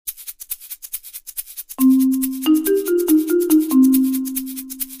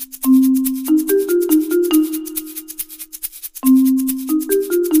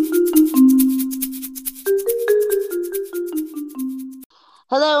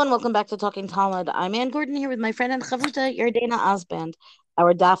Hello and welcome back to Talking Talmud. I'm Ann Gordon here with my friend and Chavruta, Yardena Osband.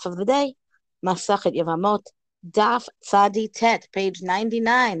 Our daf of the day, Masachet Yevamot, daf Tzadi Tet, page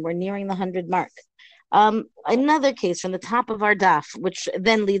 99. We're nearing the 100 mark. Another case from the top of our daf, which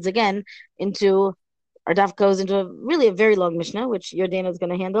then leads again into our daf goes into a very long Mishnah, which Yardena is going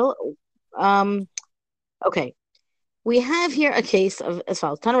to handle. Okay, we have here a case of as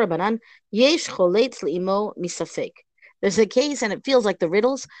follows: Tana Rabbanan, Yesh choletz li'imo misafek. There's a case, and it feels like the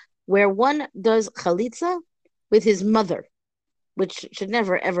riddles, where one does chalitza with his mother, which should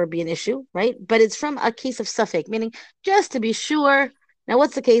never ever be an issue, right? But it's from a case of safek, meaning just to be sure. Now,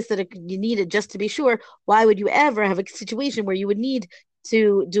 what's the case that you need it just to be sure? Why would you ever have a situation where you would need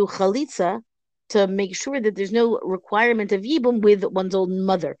to do chalitza to make sure that there's no requirement of yibum with one's own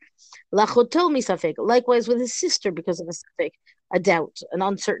mother? Lachoto misafek, likewise with his sister because of a safek, a doubt, an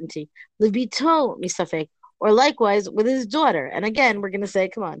uncertainty. Libito misafek, or likewise with his daughter. And again, we're going to say,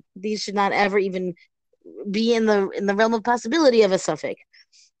 come on, these should not ever even be in the realm of possibility of a suffix.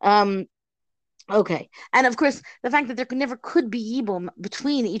 Okay, and of course, the fact that there never could be yibum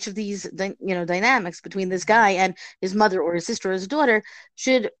between each of these, dynamics between this guy and his mother or his sister or his daughter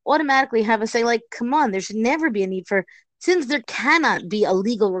should automatically have us say, like, come on, there should never be a need for. Since there cannot be a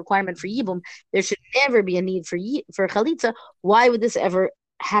legal requirement for yibum, there should never be a need for chalitza. Why would this ever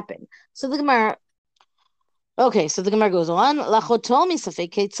happen? So the Gemara. Okay, so the Gemara goes on. Lachotomi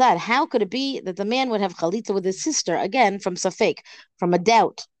safek ketzad. How could it be that the man would have chalitza with his sister again from safek, from a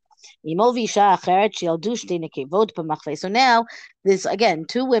doubt? So now, this again,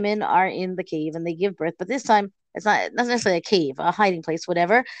 two women are in the cave and they give birth, but this time it's not necessarily a cave, a hiding place,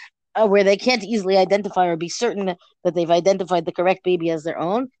 whatever, where they can't easily identify or be certain that they've identified the correct baby as their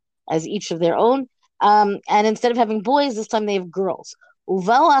own, as each of their own. And instead of having boys, this time they have girls. And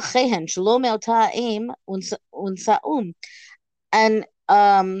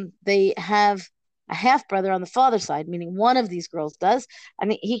they have a half brother on the father's side, meaning one of these girls does,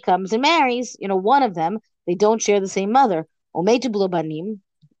 and he comes and marries, one of them. They don't share the same mother. Or maybe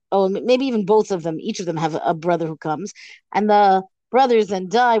even both of them, each of them have a brother who comes, and the brothers then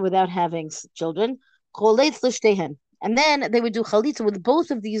die without having children. And then they would do chalitza with both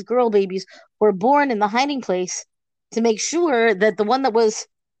of these girl babies who were born in the hiding place to make sure that the one that was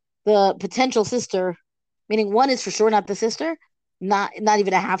the potential sister, meaning one is for sure not the sister, not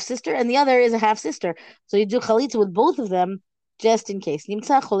even a half sister, and the other is a half sister. So you do chalitza with both of them just in case. So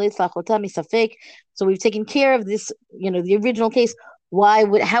we've taken care of this, the original case.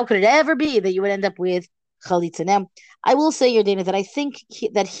 How could it ever be that you would end up with chalitza? Now, I will say, Yardena, that I think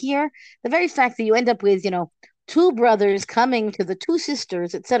that here, the very fact that you end up with, two brothers coming to the two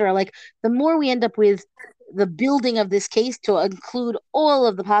sisters, etc., like the more we end up with the building of this case to include all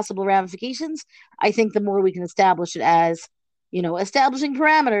of the possible ramifications, I think the more we can establish it as, establishing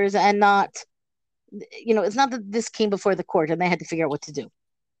parameters and not, it's not that this came before the court and they had to figure out what to do.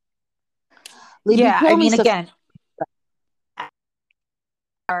 Yeah, I mean, again,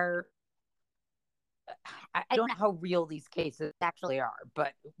 I don't know how real these cases actually are,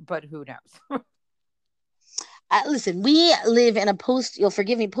 but who knows? Listen, we live in a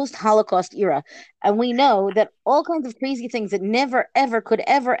post-Holocaust era, and we know that all kinds of crazy things that never, ever could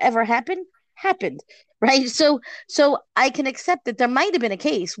ever happen happened, right? So I can accept that there might have been a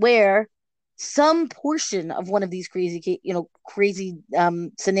case where some portion of one of these crazy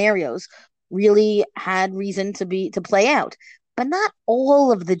scenarios really had reason to play out, but not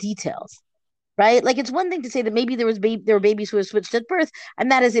all of the details. Right? Like it's one thing to say that maybe there were babies who were switched at birth,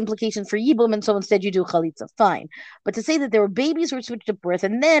 and that has implications for yibum, and so instead you do chalitza. Fine, but to say that there were babies who were switched at birth,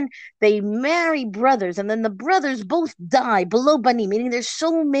 and then they marry brothers, and then the brothers both die below bani, meaning there's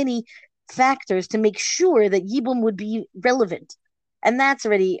so many factors to make sure that yibum would be relevant, and that's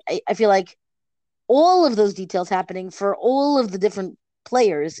already I feel like all of those details happening for all of the different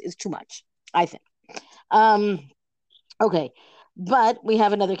players is too much. I think. Okay, but we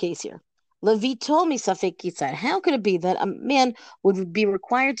have another case here. Levito misafek kitzad. How could it be that a man would be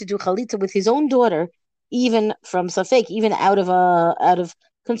required to do chalitza with his own daughter, even from safek, even out of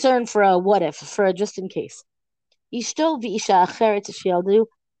concern for a what if, for a just in case? Ishto v'isha acheret she'aldu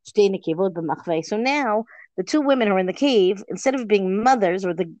shtei nekevot b'machvei. So now the two women who are in the cave, instead of being mothers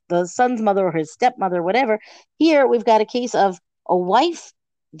or the son's mother or his stepmother, or whatever, here we've got a case of a wife,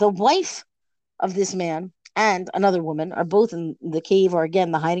 the wife of this man and another woman are both in the cave, or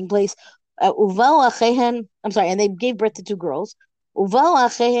again the hiding place. I'm sorry, and they gave birth to two girls. And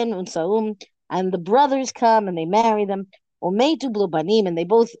the brothers come and they marry them. And they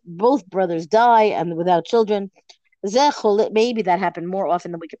both brothers die and without children. Maybe that happened more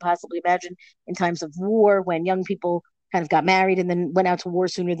often than we could possibly imagine in times of war when young people kind of got married and then went out to war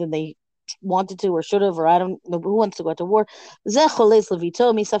sooner than they wanted to or should have, or I don't know who wants to go to war. Then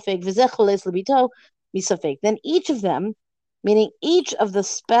each of them, meaning each of the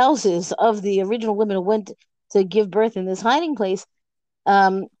spouses of the original women who went to give birth in this hiding place,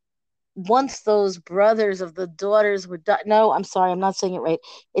 once those brothers of the daughters were no, I'm sorry, I'm not saying it right.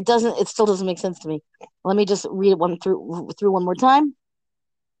 It still doesn't make sense to me. Let me just read it through one more time.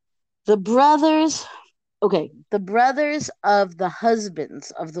 The brothers of the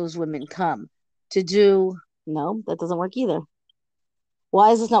husbands of those women come to do. No, that doesn't work either. Why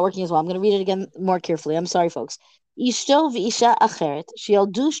is this not working as well? I'm going to read it again more carefully. I'm sorry, folks.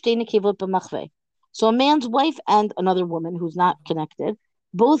 So a man's wife and another woman who's not connected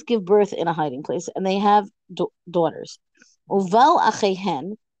both give birth in a hiding place, and they have daughters. And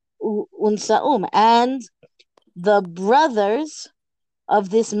the brothers of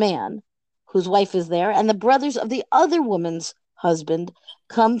this man whose wife is there and the brothers of the other woman's husband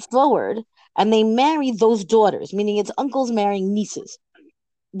come forward and they marry those daughters, meaning it's uncles marrying nieces,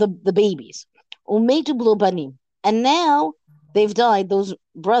 the babies. And now they've died, those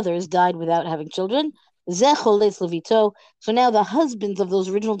brothers died without having children. So now the husbands of those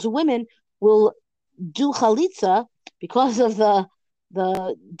original two women will do chalitza because of the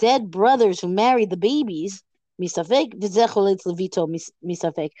dead brothers who married the babies. And each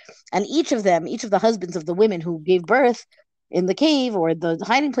of the husbands of the women who gave birth in the cave or the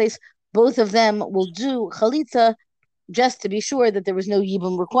hiding place, both of them will do chalitza just to be sure that there was no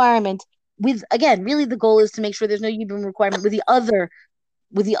yibum requirement. With, again, really the goal is to make sure there's no yibum requirement with the other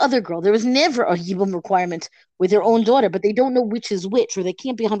girl. There was never a yibum requirement with their own daughter, but they don't know which is which, or they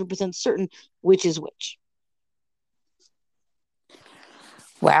can't be 100% certain which is which.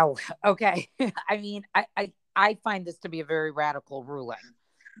 Wow. Okay. I mean, I find this to be a very radical ruling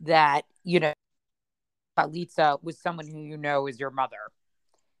that, chalitza with someone who you know is your mother.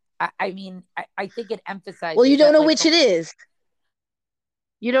 I mean, I think it emphasizes. Well, you don't know which it is.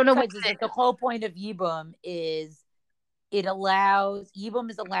 You don't know which it is. The whole point of yibum is yibum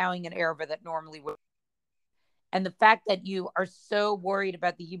is allowing an erva that normally would. And the fact that you are so worried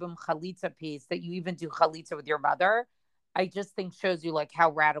about the yibum chalitza piece that you even do chalitza with your mother, I just think shows you like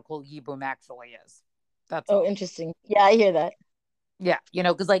how radical yibum actually is. That's all. Interesting. Yeah, I hear that. Yeah,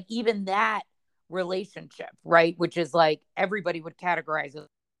 because like even that relationship, right, which is like everybody would categorize it.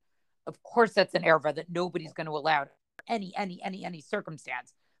 Of course, that's an erva that nobody's going to allow any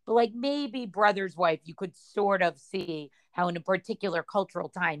circumstance. But like maybe brother's wife, you could sort of see how in a particular cultural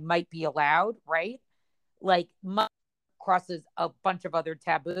time might be allowed, right? Like crosses a bunch of other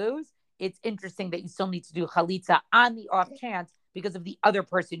taboos. It's interesting that you still need to do chalitza on the off chance because of the other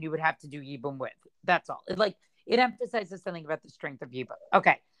person you would have to do yibum with. That's all. It emphasizes something about the strength of yibum.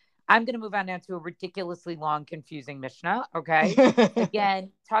 Okay. I'm going to move on now to a ridiculously long, confusing Mishnah. Okay.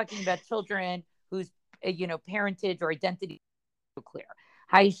 Again, talking about children whose, parentage or identity is clear.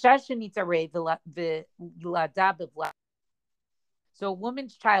 So a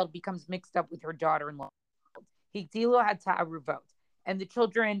woman's child becomes mixed up with her daughter-in-law. And the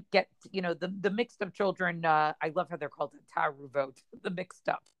children get, the mixed up children, I love how they're called ta'aruvot, the mixed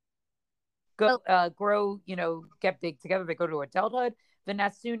up. Grow, get big together. They go to adulthood.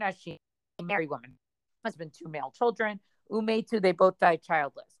 V'nasu nashim, a married woman, husband, 2 male children. Umetu, they both die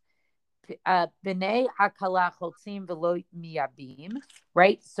childless. B'nei hakala chotzim v'lo miyabim,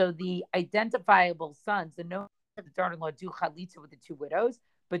 right? So the identifiable sons, the known daughter-in-law, do chalitza with the 2 widows,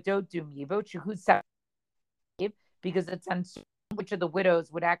 but don't do mivo. Because it's uncertain which of the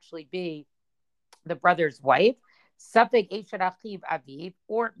widows would actually be the brother's wife. Safek eshet achiv aviv,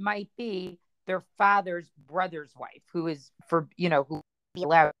 or it might be their father's brother's wife, who is who be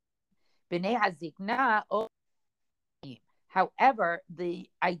allowed. B'nei hazikna. However, the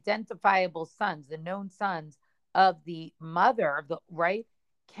identifiable sons, the known sons of the mother of the right,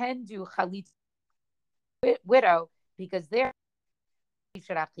 can do chalitza widow because they're it's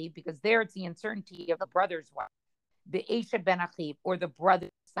the uncertainty of the brother's wife, the eshet ben achiv, or the brother's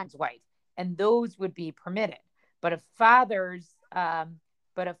son's wife, and those would be permitted. But a father's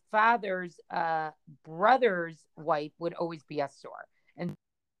brother's wife would always be asur. And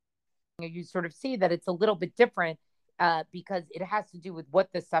you sort of see that it's a little bit different because it has to do with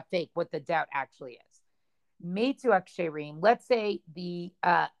what the safek, what the doubt actually is. Meitu aksherim. Let's say the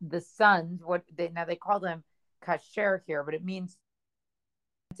sons, now they call them kasher here, but it means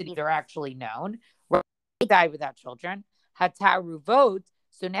they're actually known. They die without children. Hataruvot.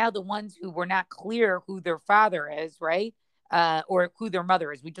 So now the ones who were not clear who their father is, right? Or who their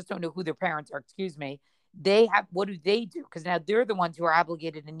mother is. We just don't know who their parents are, what do they do? Because now they're the ones who are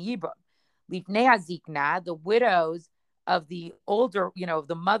obligated in Yibum. Lifnei hazikna, the widows of the older, of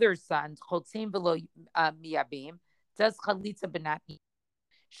the mother's sons, chotzim v'lo miyabim, does chalitza benat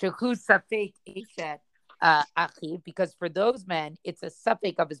shehu safek eshet achiv, because for those men, it's a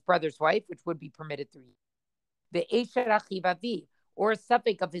safek of his brother's wife, which would be permitted through the eshet achiv aviv, or a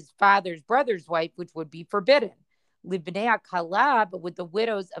safek of his father's brother's wife, which would be forbidden. Libnei kala, but with the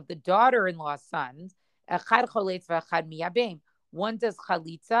widows of the daughter-in-law's sons, echad choletz v'echad miyabim. One does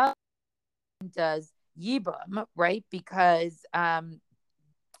chalitza, one does yibum, right? Because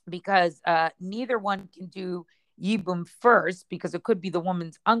neither one can do yibum first, because it could be the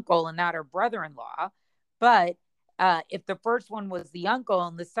woman's uncle and not her brother-in-law. But if the first one was the uncle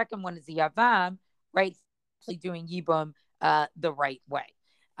and the second one is the yavam, right, actually doing yibum the right way.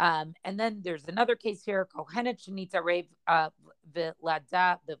 And then there's another case here, kohenet shenita rev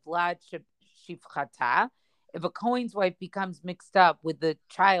v'lada v'vlad shivchata. If a Kohen's wife becomes mixed up with the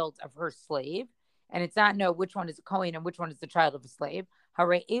child of her slave, and it's not know which one is a Kohen and which one is the child of a slave, hare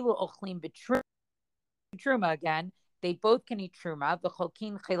elu ochlim b'truma, again, they both can eat truma,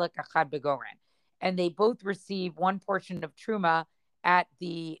 v'cholkin chelek achad begoren, and they both receive one portion of truma at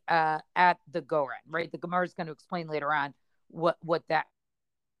the goren, right? The Gemara is going to explain later on what that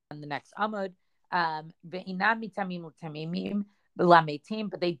on the next amud.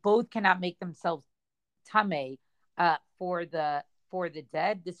 But they both cannot make themselves tame for the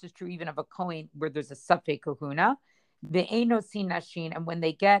dead. This is true even of a Kohen where there's a safek kahuna. The enosin nashin, and when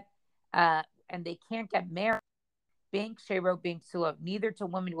they get and they can't get married, bank shero bank sulo, neither to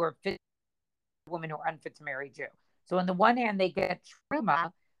women who are fit, women who are unfit to marry Jew. So on the one hand they get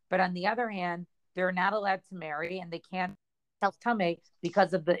truma, but on the other hand they're not allowed to marry and they can't self tame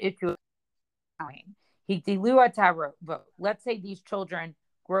because of the issue. Let's say these children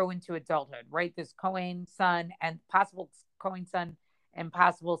grow into adulthood, right? This Kohen son and possible Kohen son and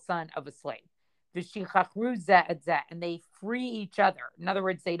possible son of a slave. And they free each other. In other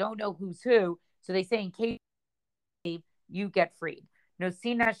words, they don't know who's who. So they say, in case you get freed. No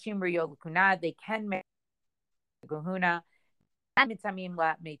sina shimri yolukuna, they can marry Gahuna.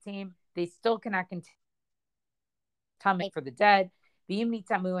 They still cannot continue for the dead. And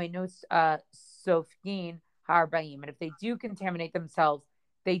if they do contaminate themselves,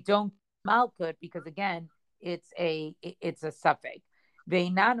 they don't malkut, because again, it's a suffix. They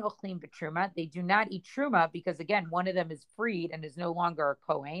do not eat truma because again, one of them is freed and is no longer a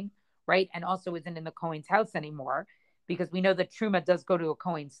Kohen, right? And also isn't in the Kohen's house anymore, because we know that truma does go to a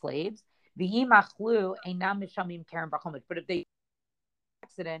Kohen's slaves. But if they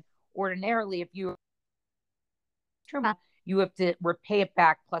accident, ordinarily, if you truma, you have to repay it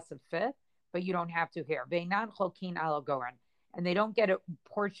back plus a fifth, but you don't have to here. And they don't get a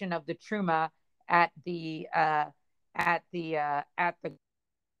portion of the truma at the.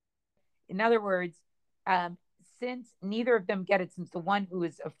 In other words, since neither of them get it, since the one who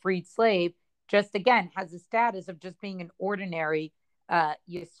is a freed slave just again has a status of just being an ordinary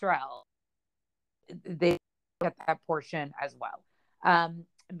Yisrael, they get that portion as well.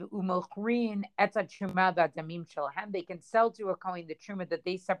 They can sell to a Kohen the truma that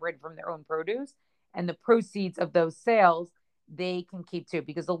they separated from their own produce, and the proceeds of those sales they can keep too,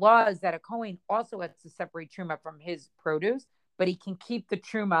 because the law is that a Kohen also has to separate truma from his produce, but he can keep the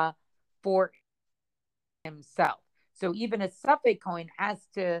truma for himself. So even a Safek Kohen has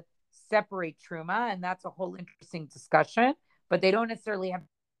to separate truma, and that's a whole interesting discussion. But they don't necessarily have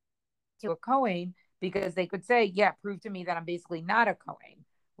to a Kohen, because they could say, yeah, prove to me that I'm basically not a Kohen,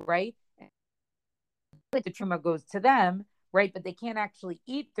 right? The truma goes to them, right? But they can't actually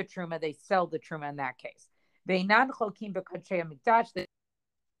eat the truma. They sell the truma in that case. They non-cholkim b'kadshei hamikdash, the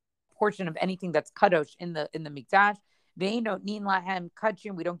portion of anything that's kadosh in the mikdash. They don't need lahem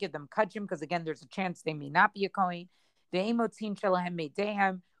kachim. We don't give them kachim because again, there's a chance they may not be a kohen. They motzin shelahem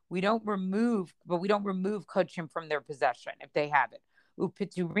meidehem. We don't remove kachim from their possession if they have it.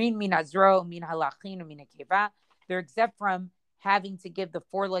 Upiturin min azro min halachin min akeva. They're exempt from having to give the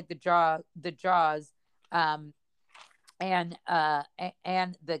foreleg, the jaws, and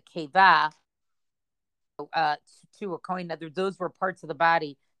the keva to a kohen. Those were parts of the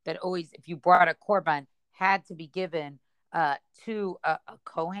body that always, if you brought a korban, had to be given to a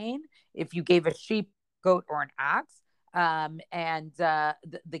kohen. If you gave a sheep, goat, or an ox, and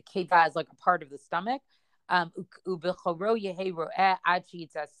the keva is like a part of the stomach. And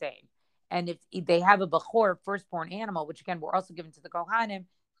if they have a bechor, firstborn animal, which again were also given to the kohanim,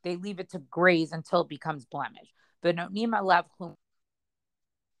 they leave it to graze until it becomes blemished. But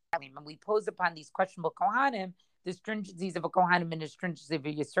and we pose upon these questionable kohanim the stringencies of a kohanim and the stringency of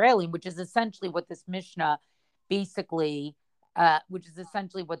a Yisraeli, which is essentially what this Mishnah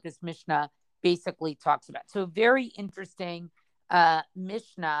basically talks about. So very interesting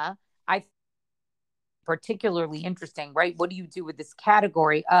Mishnah. I particularly interesting, right? What do you do with this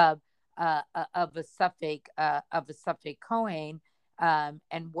category of a suffix Kohen,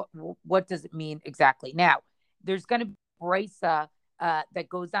 and what does it mean exactly? Now, there's going to be brisa that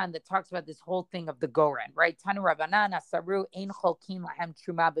goes on that talks about this whole thing of the Goren, right? Tanu Rabbanan Asaru Ein Cholkin Lahem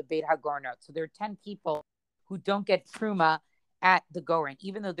Truma Bebeit HaGornot. So there are 10 people who don't get Truma at the Goren,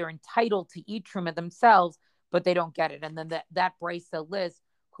 even though they're entitled to eat Truma themselves, but they don't get it. And then that brisa lists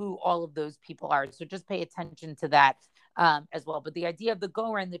who all of those people are. So just pay attention to that as well. But the idea of the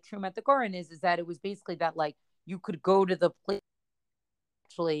Goren, the Truma at the Goren is that it was basically that like you could go to the place.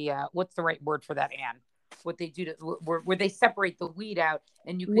 Actually, what's the right word for that, Anne? What they do to where they separate the weed out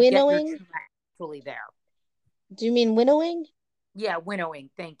and you could Winnowing? get your Truma actually there. Do you mean winnowing? Yeah, winnowing.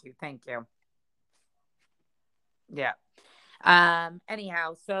 Thank you. Yeah.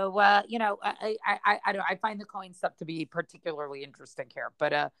 Anyhow, so I find the coin stuff to be particularly interesting here,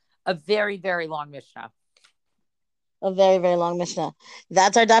 but a very, very long Mishnah. A very, very long Mishnah.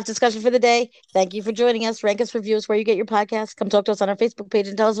 That's our DAF discussion for the day. Thank you for joining us. Rank us, review us where you get your podcast. Come talk to us on our Facebook page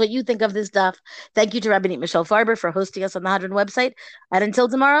and tell us what you think of this DAF. Thank you to Rabbanit Michelle Farber for hosting us on the Hadran website. And until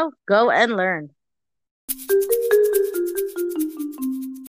tomorrow, go and learn.